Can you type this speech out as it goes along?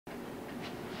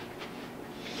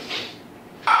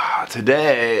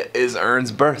Today is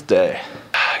Ern's birthday.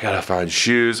 I gotta find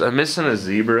shoes. I'm missing a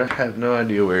zebra. I have no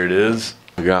idea where it is.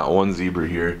 I got one zebra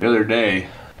here. The other day,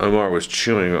 Omar was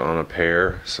chewing on a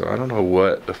pair, so I don't know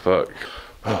what the fuck.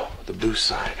 Oh, the Boost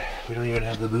sign. We don't even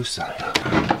have the Boost sign.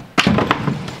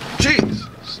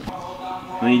 Jesus.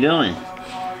 What are you doing?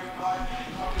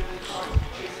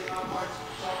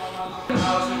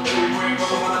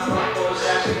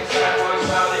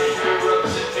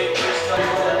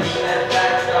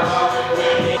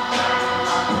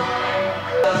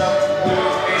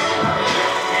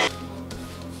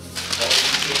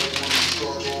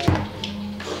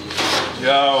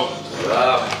 Yo.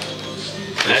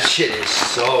 That shit is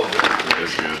so good.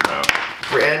 It's good though.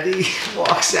 Brandy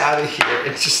walks out of here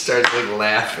and just starts like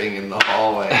laughing in the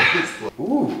hallway. Like,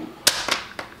 ooh.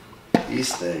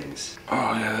 These things.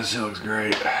 Oh yeah, this shit looks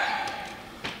great.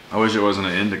 I wish it wasn't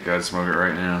an indica. I'd smoke it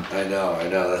right now. I know,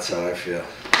 that's how I feel.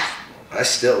 I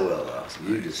still will though.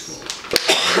 You just won't.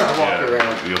 I walk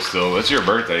around. You'll still, it's your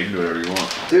birthday, you can do whatever you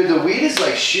want. Dude, the weed is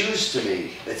like shoes to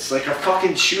me. It's like a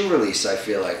fucking shoe release, I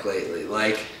feel like lately.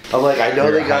 Like, I'm like, I know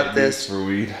You're they got this. for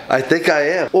weed. I think I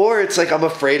am. Or it's like I'm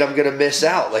afraid I'm gonna miss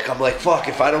out. Like I'm like, fuck,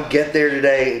 if I don't get there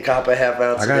today and cop a half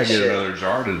ounce I gotta of this get shit. another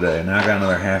jar today, and I got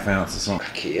another half ounce of something.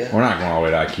 IKEA? We're not going all the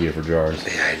way to IKEA for jars.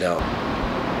 Yeah, I know.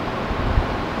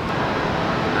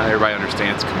 Not everybody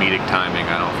understands comedic timing,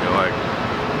 I don't feel like.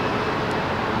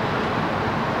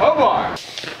 Oh boy!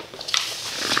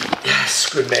 Yes,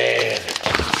 good man.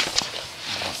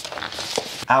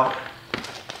 Out.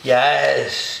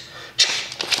 Yes.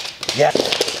 Yes.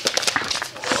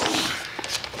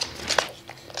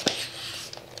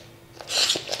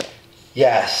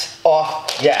 Yes.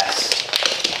 Off. Yes.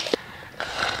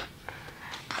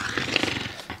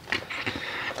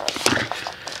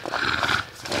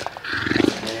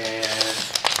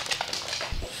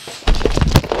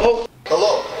 Oh.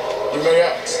 Hello, you may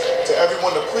ask, to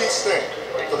everyone to please stand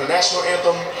for the national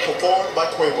anthem performed by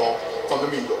Quavo from the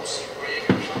Migos.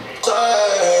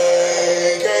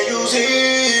 Can you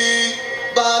see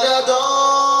by the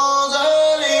dawn's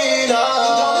early light?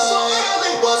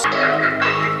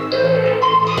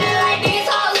 Like these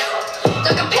hoes,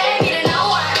 don't compare me to no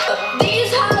one.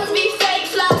 These hoes be fake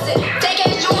flossing,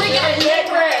 taking jewelry, got a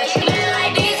neck rash.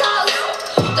 Like these hoes,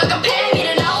 don't compare me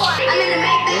to no one. I'm in the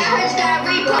make the hurts that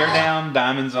repo. Hair down,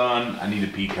 diamonds on, I need a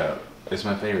pea coat. It's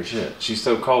my favorite shit. She's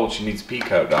so cold, she needs a pea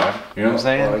coat, dog. You know what I'm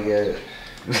saying? Oh, I get it.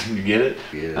 You get it?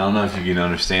 Get it. I don't know if you can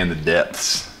understand the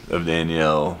depths of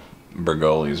Danielle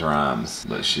Bergoli's rhymes,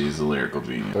 but she's a lyrical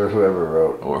genius. Or whoever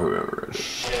wrote. Or whoever it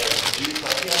is.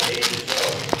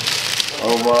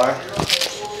 Omar.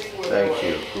 Thank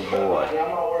you. Good boy.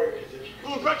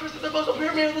 Ooh, breakfast is the most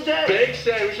appealing meal of the day. Big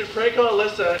say we should prank on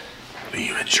Alyssa. The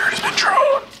human shirt has been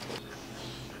drawn.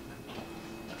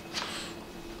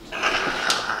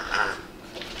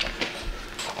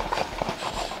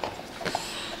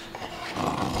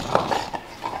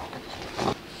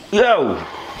 Yo!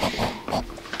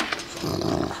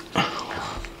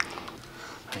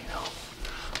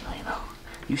 I know.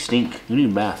 You stink. You need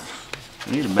a bath.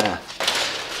 You need a bath.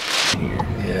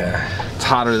 Yeah. It's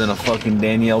hotter than a fucking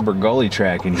Danielle Bergoli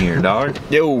track in here, dog.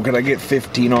 Yo, can I get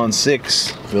 15 on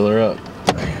 6? Fill her up.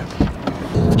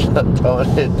 Don't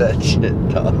hit that shit,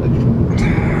 dog.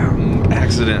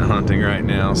 Accident hunting right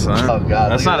now, son. Oh,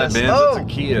 God. That's not a Benz, Oh. it's a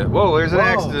Kia. Whoa, there's an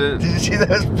accident. Did you see that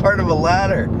was part of a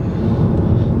ladder?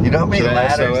 You know how many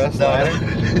ladders?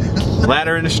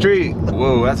 Ladder in the street.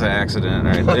 Whoa, that's an accident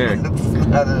right there.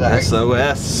 Not an accident.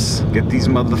 SOS. Get these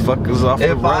motherfuckers off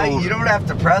the road. You don't have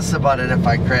to press the button if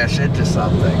I crash into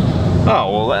something.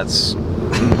 Oh, well, that's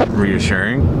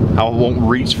reassuring. I won't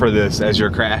reach for this as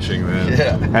you're crashing then.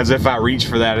 Yeah. As if I reach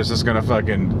for that, it's just gonna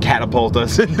fucking catapult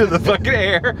us into the fucking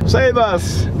air. Save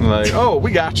us. I'm like, oh, we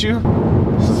got you.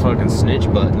 This is fucking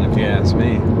snitch button if you ask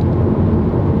me.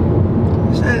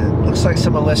 It looks like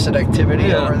some illicit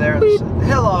activity over there.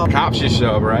 Hello. Cops just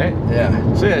show up, right?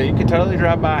 Yeah. So yeah, you could totally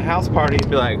drive by a house party and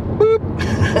be like, boop.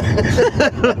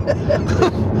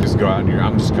 Just go out here.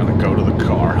 I'm just gonna go to the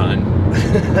car, hun.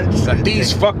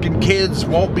 These fucking kids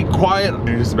won't be quiet.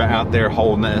 You're just about out there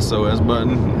holding the SOS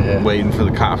button, waiting for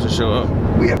the cops to show up.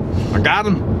 I got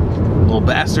them, little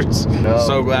bastards. No.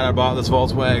 So glad I bought this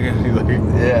Volkswagen. He's like,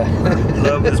 yeah.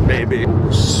 love this baby.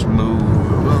 Smooth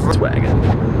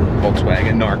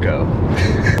Volkswagen Narco.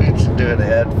 Just do an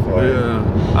ad for it.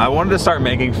 Yeah. I wanted to start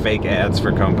making fake ads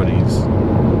for companies.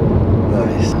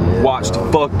 Nice. Yeah, Watch the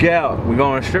fuck out. We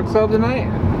going to a strip club tonight?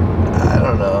 I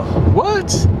don't know. What?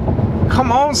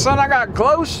 Come on, son, I got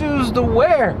glow shoes to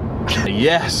wear.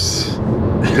 Yes.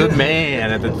 Good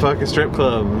man at the fucking strip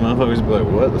club. Motherfuckers be like,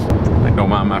 what the fuck? Like, don't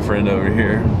mind my friend over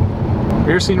here. You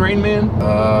ever seen Rain Man?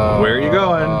 Where are you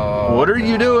going? What are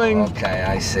you doing? Okay,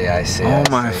 I see. Oh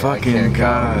my fucking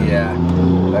God. Yeah,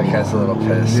 that guy's a little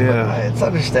pissed. Yeah. It's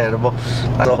understandable.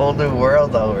 It's a whole new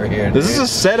world over here. This is a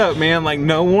setup, man. Like,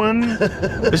 no one.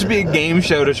 This should be a game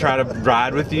show to try to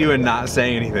ride with you and not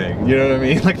say anything. You know what I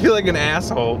mean? Like, I feel like an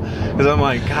asshole. Because I'm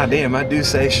like, God damn, I do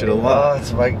say shit a lot. Oh,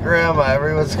 it's my grandma.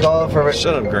 Everyone's calling for me.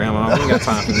 Shut up, Grandma. We ain't got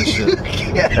time for this shit.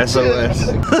 Yeah,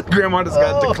 SOS. Grandma just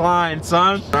got declined,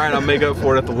 son. All right, I'll make up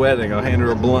for it at the wedding. I'll hand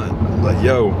her a blunt. Like,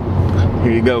 yo,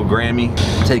 here you go, Grammy.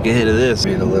 Take a hit of this.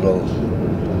 It's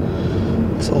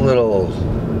a little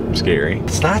Scary.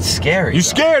 It's not scary. You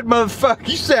scared, motherfucker.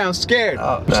 You sound scared.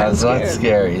 Oh, no, it's not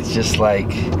scary. It's just like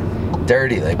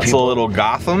dirty. Like It's a little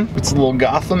Gotham. It's a little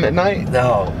Gotham at night.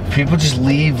 No, people just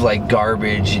leave like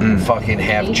garbage and fucking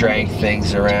half-drank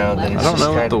things around. And it's I don't just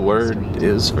know what the word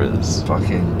is for this.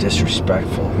 Fucking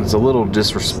disrespectful. It's a little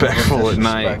disrespectful at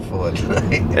night. Disrespectful at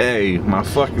night. Hey, my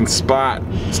fucking spot.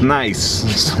 It's nice.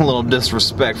 It's a little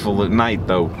disrespectful at night,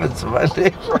 though. That's my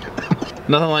neighborhood.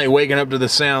 Nothing like waking up to the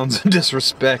sounds of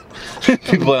disrespect.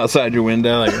 People outside your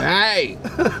window like, hey,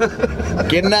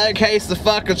 get another case of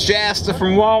fucking Shasta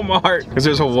from Walmart. Because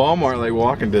there's a Walmart like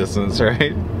walking distance,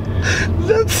 right?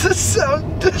 That's just so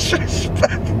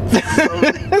disrespectful.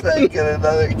 Taking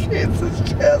another case of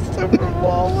Shasta from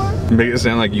Walmart. Make it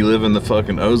sound like you live in the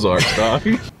fucking Ozarks, dog.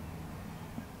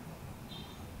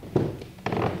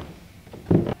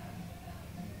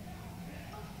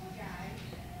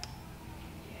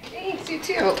 Thanks, you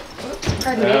too.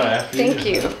 Pardon me. Thank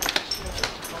you.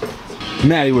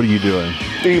 Maddie, what are you doing?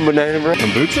 Eating banana bread.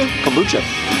 Kombucha?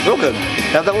 Kombucha. Real good.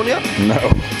 Have that one yet? No.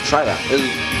 Try that.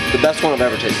 It's the best one I've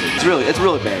ever tasted. It's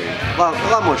really berry. A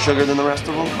lot more sugar than the rest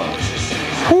of them. But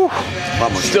Whew. a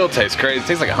lot more Still tastes crazy. It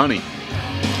tastes like honey.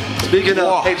 Speaking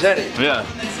of, hey Teddy. Yeah.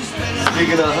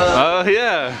 Speaking of, Oh,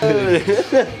 yeah.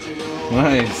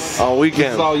 Nice. all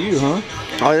weekend. It's all you, huh?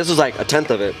 Oh, this was like a tenth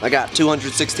of it. I got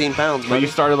 216 pounds. But Buddy. you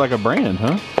started like a brand,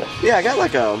 huh? Yeah, I got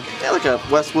like a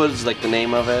Westwood's like the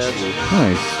name of it.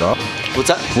 Nice. Dog. What's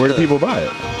that? Where do people buy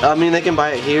it? I mean, they can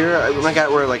buy it here. I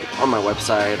got it like on my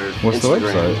website or What's Instagram.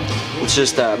 the website? It's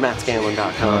just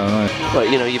mattscanlon.com. Nice. But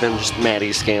you know, even just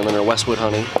Maddie Scanlon or Westwood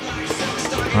Honey.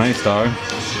 Nice, dog.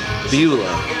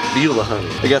 Beulah honey.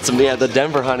 They got some, the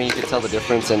Denver honey, you can tell the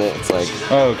difference in it. It's like,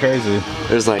 Oh, crazy.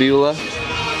 there's like Beulah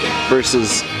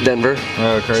versus Denver.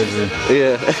 Oh, crazy.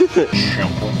 Yeah.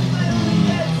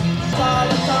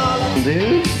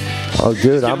 Dude. Oh, dude,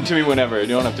 Give them to me whenever. You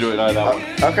don't have to do it out of that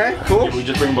one. Okay, cool. We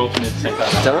just bring both in at the same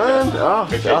time. Done.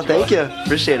 Oh, thank you.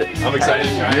 Appreciate it. I'm excited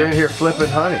to try You're it. in here flipping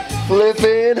honey.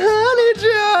 Flipping honey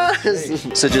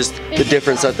jars. So just the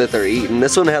difference that they're eating.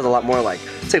 This one has a lot more like,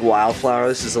 it's like wildflower.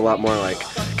 This is a lot more like,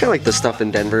 kind of like the stuff in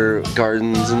Denver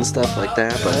gardens and stuff like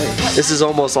that. But this is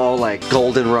almost all like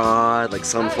goldenrod, like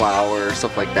sunflower,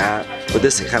 stuff like that. But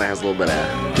this kind of has a little bit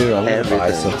of Dude, I'm gonna buy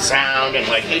everything. some. Sound and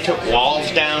like they took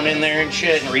walls down in there and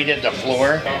shit and redid the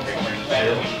floor.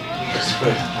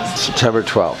 September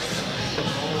 12th.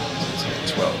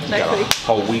 12. Got a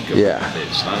whole week of Yeah.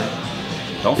 bitch,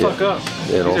 son. Don't fuck up.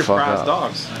 Yeah, don't These are fuck prize up.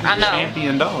 dogs. I know.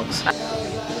 Champion dogs. I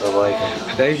like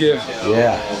it. Thank you.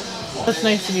 Yeah. That's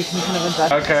nice to be kind of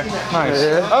inside. Okay, nice.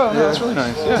 Oh, no, that's really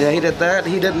nice. Yeah. Yeah, he did that.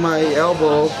 He did my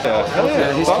elbow.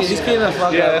 Yeah, He's keeping a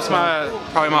fuck Yeah, up. that's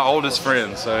probably my oldest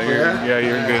friend. So you're good.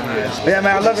 Yeah, man,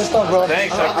 I love your stuff, bro.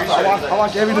 Thanks, I appreciate it. I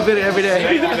watch every video every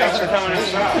day. Thanks for coming in.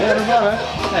 Yeah, no problem,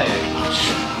 man.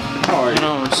 How are you?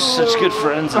 No, we're such good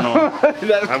friends and all.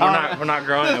 We're not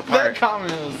growing apart.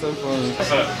 comment was so funny.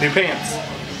 What's up? New pants.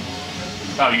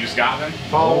 Oh, you just got them?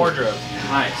 Fall wardrobe.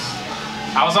 Nice.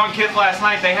 I was on Kith last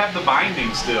night. They have the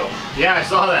binding still. Yeah, I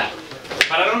saw that.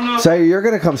 But I don't know. So you're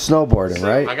gonna come snowboarding,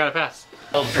 right? I got a pass.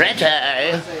 Oh,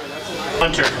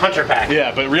 Hunter pack.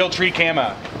 Yeah, but real tree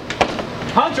camo.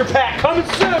 Hunter pack coming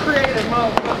soon. Creative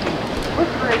motherfucking. We're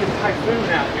creative typhoon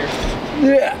out here.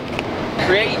 Yeah.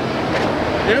 Create.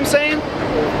 You know what I'm saying?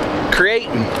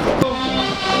 Creating.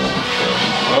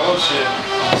 Oh shit.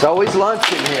 It's always lunch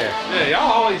in here. Yeah,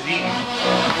 y'all always eating.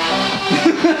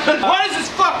 What is this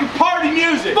fucking party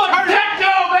music? Fucking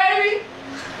techno, baby!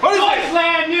 What is this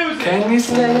land music? Can we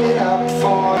stay up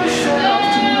for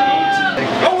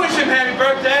Go wish him happy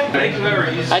birthday.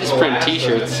 I just print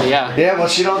t-shirts, yeah. Yeah, well,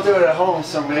 she don't do it at home,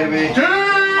 so maybe.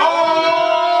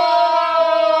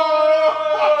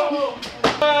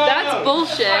 That's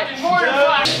bullshit.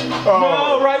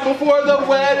 No, right before the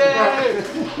wedding.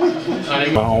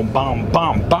 Boom, boom,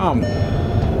 boom, boom.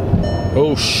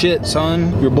 Oh shit,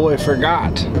 son. Your boy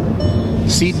forgot.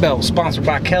 Seatbelt sponsored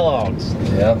by Kellogg's.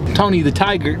 Yep. Tony the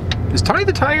Tiger. Is Tony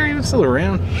the Tiger even still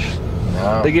around?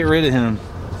 No. They get rid of him.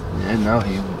 Yeah, no,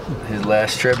 his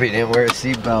last trip he didn't wear a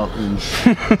seatbelt, and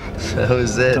that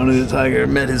was it. Tony the Tiger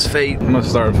met his fate. I'm gonna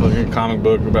start a fucking comic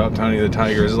book about Tony the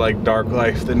Tiger's like dark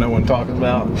life that no one talks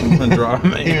about. And draw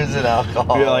him. He was an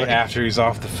alcoholic. Yeah, like after he's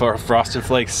off the Frosted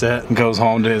Flakes set, and goes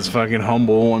home to his fucking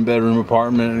humble 1-bedroom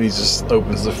apartment, and he just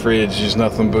opens the fridge. There's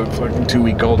nothing but fucking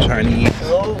 2-week-old Chinese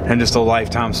and just a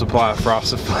lifetime supply of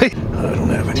Frosted Flakes. I don't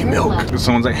have any milk.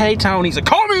 Someone's like, "Hey Tony," he's like,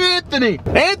 "Call me Anthony!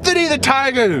 Anthony the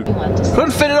Tiger!"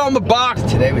 Couldn't fit it on the box.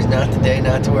 Today was not the day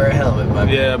not to wear a helmet, my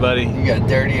man. Yeah, buddy. You got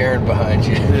dirty urn behind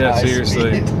you. Yeah, High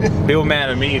seriously. speed. People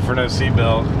mad at me for no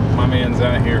seatbelt. My man's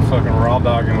out here fucking raw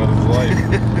dogging with his life.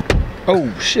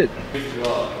 Oh shit.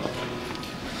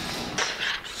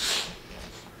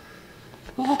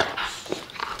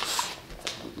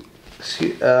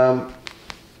 Excuse,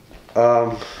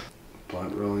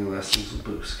 blunt rolling lessons with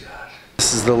BoostGOD.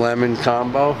 This is the lemon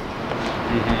combo.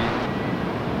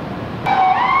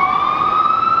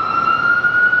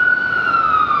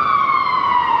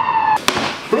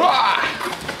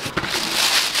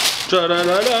 They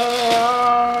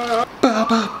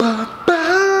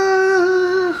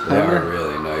are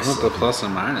really nice. What the plus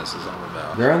and minus is all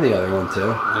about. They're on the other one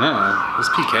too. I know. This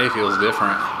PK feels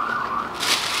different.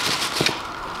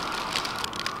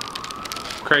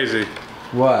 Crazy.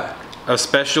 What? A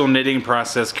special knitting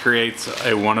process creates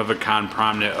a one-of-a-kind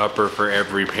prime knit upper for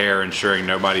every pair, ensuring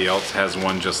nobody else has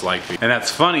one just like me. And that's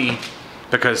funny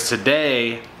because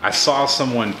today I saw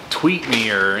someone tweet me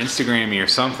or Instagram me or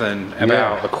something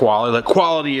about the quality. The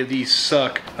quality of these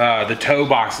suck. The toe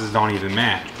boxes don't even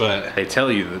match, but they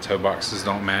tell you the toe boxes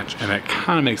don't match, and it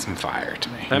kind of makes them fire to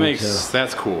me.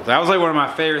 That's cool. That was like one of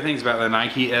my favorite things about the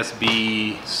Nike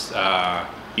SB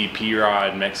EP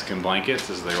Rod Mexican blankets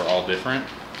is they were all different.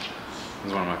 It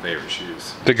was one of my favorite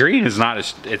shoes. The green is not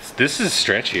as, this is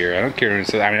stretchier. I don't care what it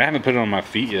says. I mean, I haven't put it on my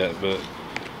feet yet, but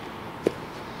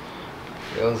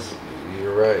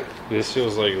you're right. This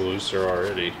feels like looser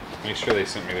already. Make sure they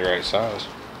sent me the right size.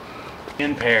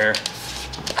 Tan pair.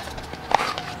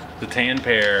 The tan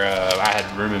pair, I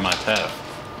had room in my tub.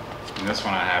 And this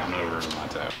one I have no room in my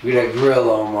tub. Look at that grill,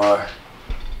 Omar.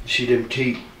 She didn't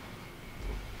keep.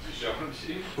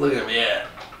 Look at him, yeah.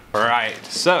 All right,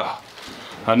 so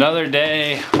another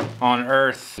day on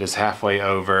Earth is halfway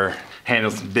over.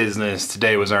 Handled some business.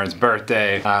 Today was Ern's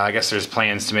birthday. I guess there's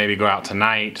plans to maybe go out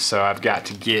tonight, so I've got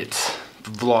to get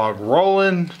the vlog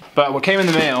rolling. But what came in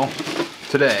the mail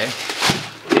today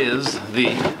is the,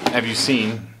 have you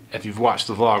seen, if you've watched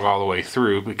the vlog all the way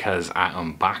through, because I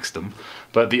unboxed them,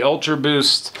 but the Ultra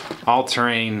Boost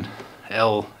All-Terrain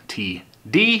LTD.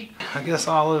 I guess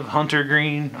olive, hunter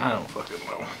green, I don't fucking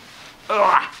know.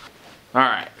 Ugh. All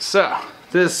right, so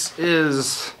this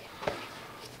is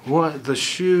what the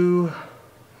shoe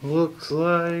looks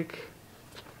like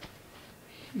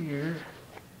here.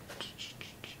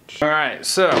 All right,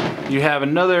 so you have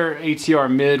another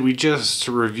ATR mid. We just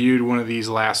reviewed one of these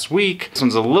last week. This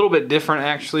one's a little bit different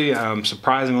actually,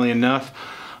 surprisingly enough.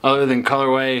 Other than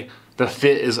colorway, the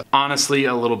fit is honestly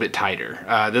a little bit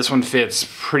tighter. This one fits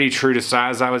pretty true to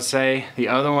size, I would say. The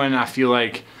other one, I feel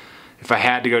like if I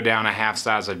had to go down a half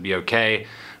size, I'd be okay.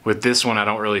 With this one, I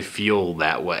don't really feel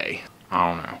that way. I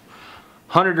don't know.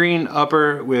 Hunter green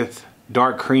upper with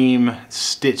dark cream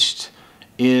stitched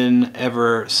in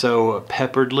ever so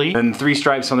pepperedly. And 3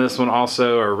 stripes on this one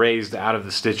also are raised out of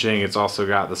the stitching. It's also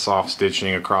got the soft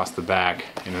stitching across the back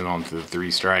and then onto the 3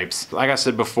 stripes. Like I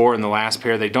said before in the last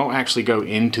pair, they don't actually go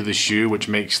into the shoe, which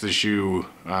makes the shoe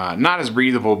not as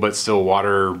breathable, but still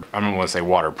water, I don't want to say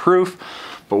waterproof,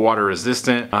 but water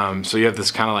resistant. So you have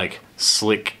this kind of like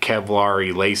slick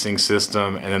Kevlar-y lacing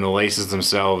system, and then the laces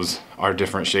themselves are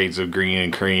different shades of green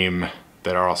and cream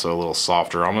that are also a little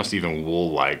softer, almost even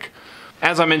wool-like.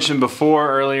 As I mentioned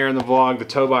before earlier in the vlog, the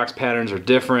toe box patterns are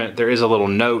different. There is a little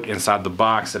note inside the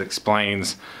box that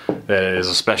explains that it is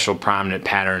a special prime knit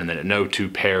pattern and that no 2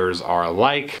 pairs are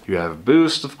alike. You have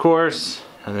Boost, of course,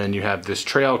 and then you have this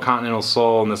Trail Continental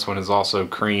sole, and this one is also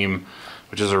cream,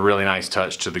 which is a really nice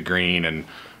touch to the green, and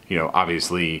you know,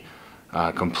 obviously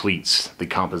completes the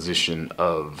composition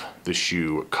of the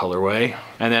shoe colorway.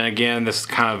 And then again, this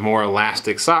kind of more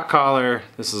elastic sock collar.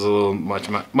 This is a little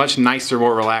much nicer,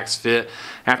 more relaxed fit.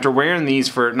 After wearing these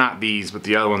for, not these, but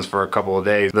the other ones for a couple of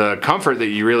days, the comfort that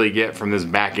you really get from this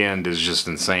back end is just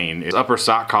insane. Its upper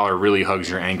sock collar really hugs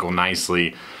your ankle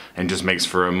nicely and just makes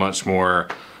for a much more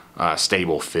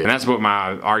stable fit. And that's what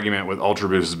my argument with Ultra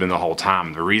Boost has been the whole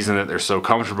time. The reason that they're so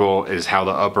comfortable is how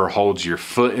the upper holds your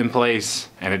foot in place,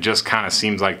 and it just kind of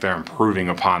seems like they're improving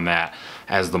upon that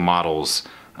as the models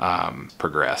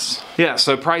progress. Yeah,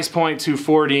 so price point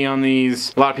 $240 on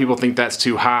these. A lot of people think that's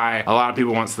too high. A lot of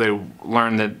people, once they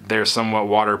learn that they're somewhat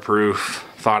waterproof,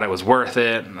 thought it was worth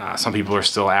it. Some people are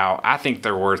still out. I think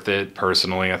they're worth it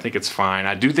personally. I think it's fine.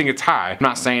 I do think it's high. I'm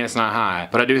not saying it's not high,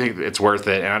 but I do think it's worth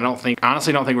it. And I don't think,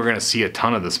 honestly, don't think we're gonna see a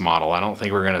ton of this model. I don't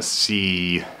think we're gonna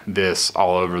see this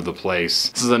all over the place.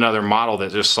 This is another model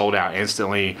that just sold out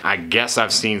instantly. I guess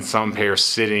I've seen some pairs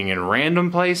sitting in random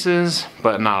places,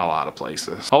 but not a lot of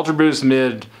places. Ultra Boost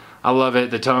Mid, I love it.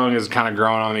 The tongue is kind of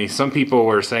growing on me. Some people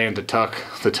were saying to tuck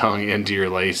the tongue into your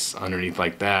lace underneath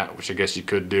like that, which I guess you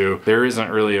could do. There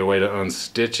isn't really a way to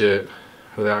unstitch it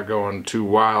without going too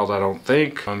wild, I don't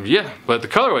think. Yeah, but the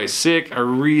colorway is sick. I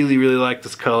really, really like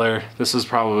this color. This is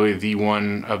probably the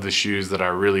one of the shoes that I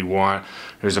really want.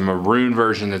 There's a maroon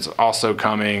version that's also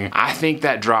coming. I think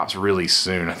that drops really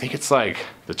soon. I think it's like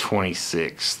the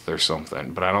 26th or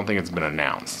something, but I don't think it's been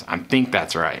announced. I think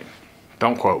that's right.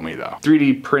 Don't quote me though.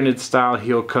 3D printed style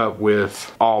heel cup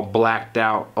with all blacked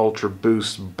out Ultra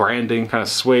Boost branding, kind of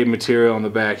suede material on the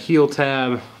back heel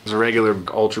tab. There's a regular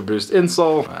Ultra Boost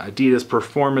insole, Adidas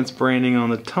performance branding on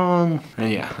the tongue,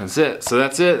 and yeah, that's it. So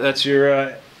that's it. That's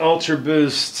your Ultra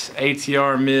Boost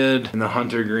ATR Mid in the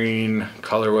hunter green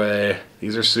colorway.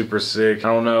 These are super sick.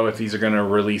 I don't know if these are gonna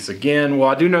release again. Well,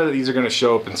 I do know that these are gonna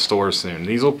show up in stores soon.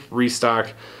 These will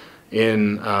restock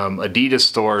in Adidas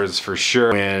stores for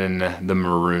sure when the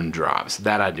maroon drops.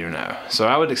 That I do know. So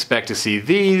I would expect to see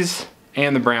these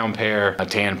and the brown pair, a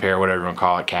tan pair, whatever you want to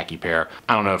call it, khaki pair.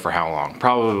 I don't know for how long.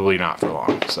 Probably not for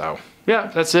long. So yeah,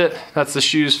 that's it. That's the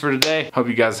shoes for today. Hope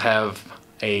you guys have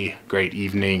a great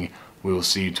evening. We will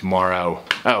see you tomorrow.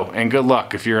 Oh, and good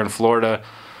luck if you're in Florida.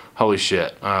 Holy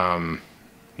shit.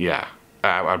 Yeah,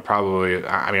 I'd probably,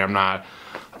 I mean, I'm not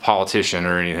a politician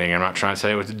or anything. I'm not trying to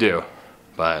tell you what to do.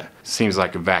 But it seems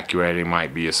like evacuating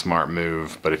might be a smart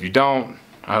move. But if you don't,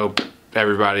 I hope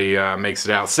everybody makes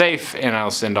it out safe, and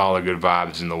I'll send all the good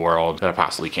vibes in the world that I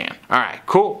possibly can. All right,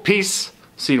 cool, peace,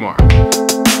 see you tomorrow.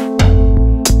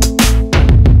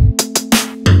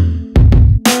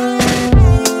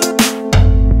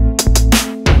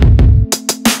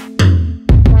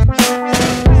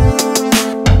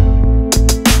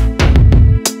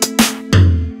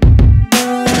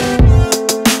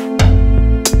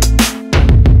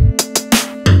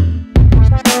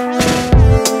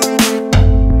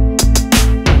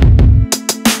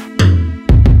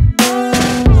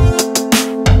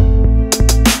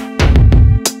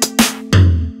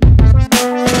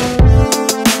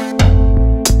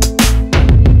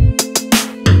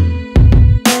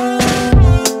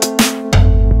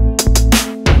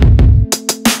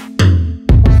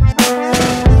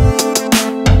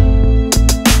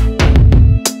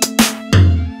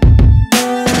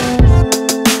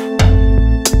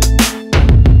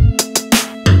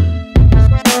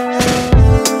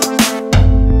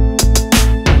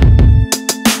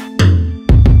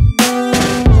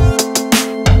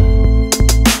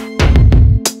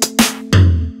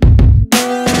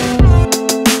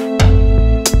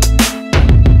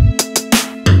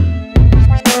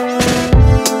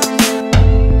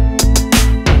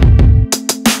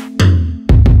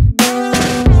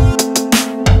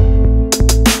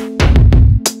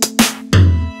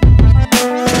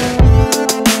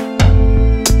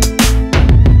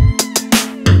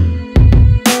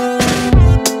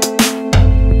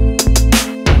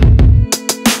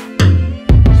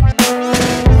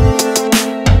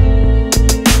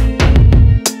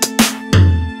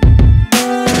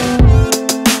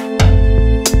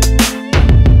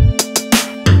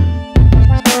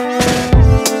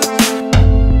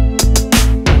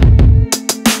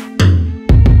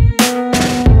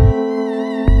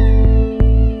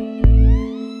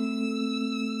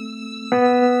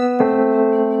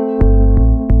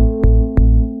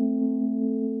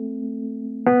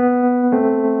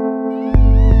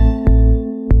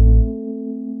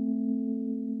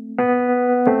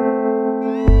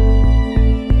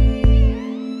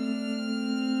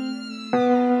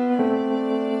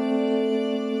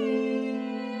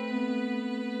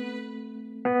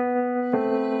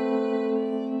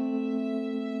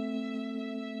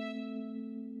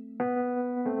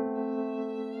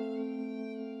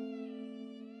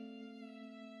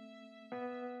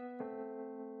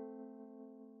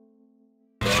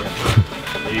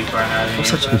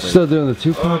 Still doing the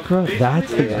Tupac row?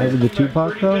 That's the guy with the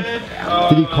Tupac row?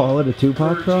 Did he call it a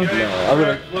Tupac row?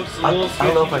 I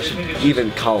don't know if I should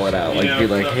even call it out. Like, be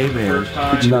like, hey man.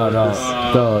 No.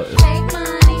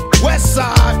 West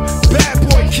side, bad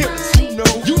boy killers.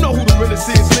 You know who the realest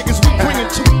is, nigga.